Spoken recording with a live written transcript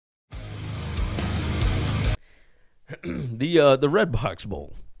The Redbox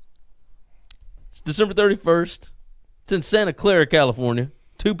Bowl. It's December 31st. It's in Santa Clara, California.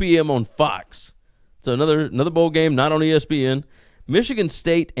 2 p.m. on Fox. So another bowl game, not on ESPN. Michigan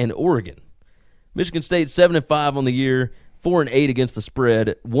State and Oregon. Michigan State 7-5 on the year, 4-8 against the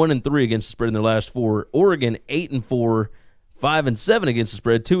spread, 1-3 against the spread in their last 4. Oregon 8-4, 5-7 against the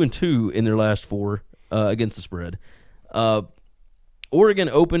spread, 2-2 in their last 4 against the spread. Oregon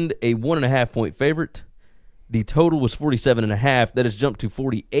opened a 1.5-point favorite. The total was 47.5. That has jumped to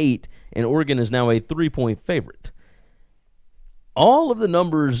 48, and Oregon is now a 3-point favorite. All of the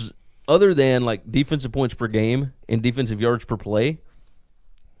numbers, other than like defensive points per game and defensive yards per play,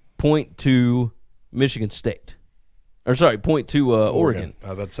 point to Michigan State. Point to Oregon. I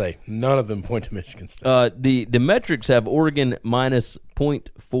was about to say, none of them point to Michigan State. The metrics have Oregon minus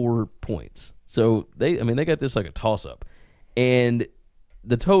 0.4 points. So they got this like a toss-up. And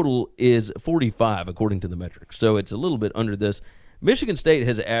the total is 45 according to the metrics. So it's a little bit under this. Michigan State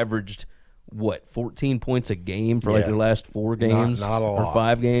has averaged, 14 points a game for like their last 4 games? Not a lot. Or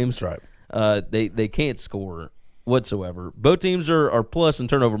 5 games? That's right. They can't score whatsoever. Both teams are plus in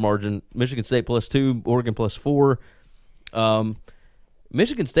turnover margin. Michigan State +2, Oregon +4.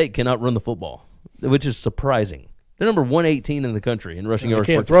 Michigan State cannot run the football, which is surprising. They're number 118 in the country in rushing yards.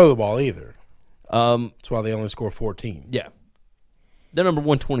 They can't throw the ball either. That's why they only score 14. Yeah. They're number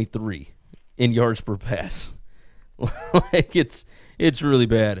 123 in yards per pass. Like it's really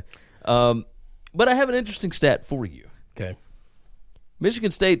bad. But I have an interesting stat for you. Okay.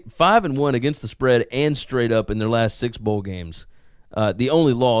 Michigan State 5-1 against the spread and straight up in their last 6 bowl games. The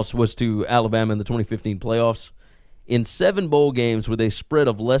only loss was to Alabama in the 2015 playoffs. In 7 bowl games with a spread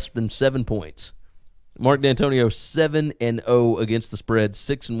of less than 7 points, Mark D'Antonio 7-0 against the spread,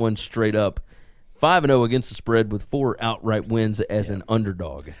 6-1 straight up, 5-0 against the spread with 4 outright wins as an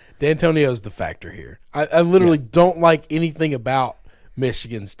underdog. D'Antonio's the factor here. I literally don't like anything about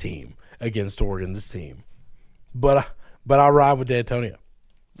Michigan's team against Oregon's team, but I ride with D'Antonio.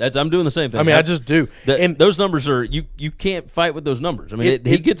 I'm doing the same thing. I mean, I just do. And those numbers are you can't fight with those numbers. I mean,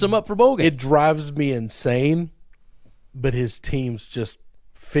 he gets them up for bowl games. It drives me insane, but his teams just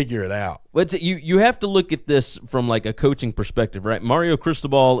figure it out. But you have to look at this from like a coaching perspective, right? Mario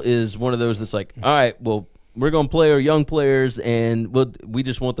Cristobal is one of those that's like, all right, well, we're going to play our young players, and we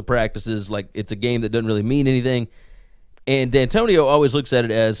just want the practices. Like, it's a game that doesn't really mean anything. And D'Antonio always looks at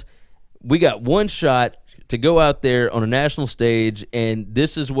it as, we got one shot to go out there on a national stage, and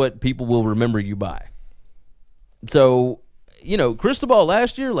this is what people will remember you by. So, Cristobal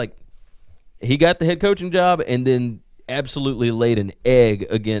last year, like, he got the head coaching job and then absolutely laid an egg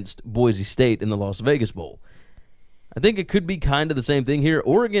against Boise State in the Las Vegas Bowl. I think it could be kind of the same thing here.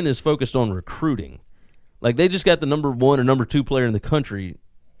 Oregon is focused on recruiting. Like, they just got the number 1 or number 2 player in the country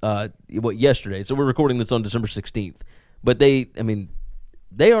yesterday. So we're recording this on December 16th. But they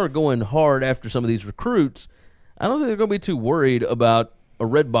are going hard after some of these recruits. I don't think they're going to be too worried about a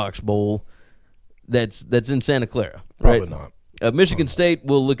Redbox Bowl that's in Santa Clara. Right? Probably not. Michigan State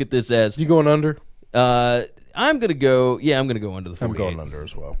will look at this as... You going under? I'm going to go under the 48. I'm going under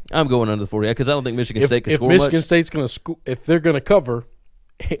as well. I'm going under the 48 because I don't think Michigan State can if score Michigan much. State's going to if they're going to cover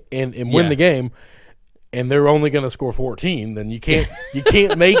and win the game, and they're only going to score 14, then you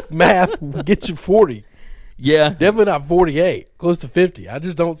can't make math get you 40. Yeah. Definitely not 48, close to 50. I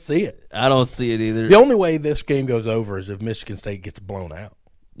just don't see it. I don't see it either. The only way this game goes over is if Michigan State gets blown out.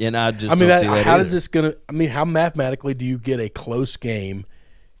 And I just don't see that how either. does this going to – how mathematically do you get a close game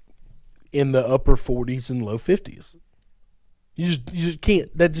in the upper 40s and low 50s? You just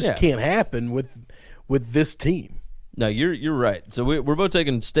can't – that just can't happen with this team. No, you're right. So we're both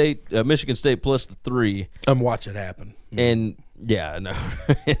taking Michigan State plus the 3. Watch it happen. And, yeah, no.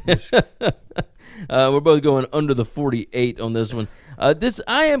 We're both going under the 48 on this one. I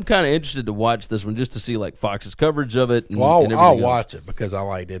am kind of interested to watch this one just to see like Fox's coverage of it. I'll watch it because I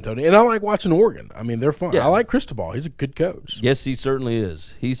like D'Antonio. And I like watching Oregon. I mean, they're fun. Yeah. I like Cristobal. He's a good coach. Yes, he certainly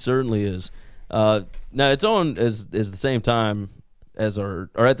is. Now, it's on as the same time as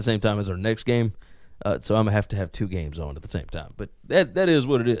at the same time as our next game. So I'm going to have 2 games on at the same time. But that is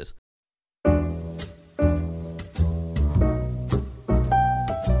what it is.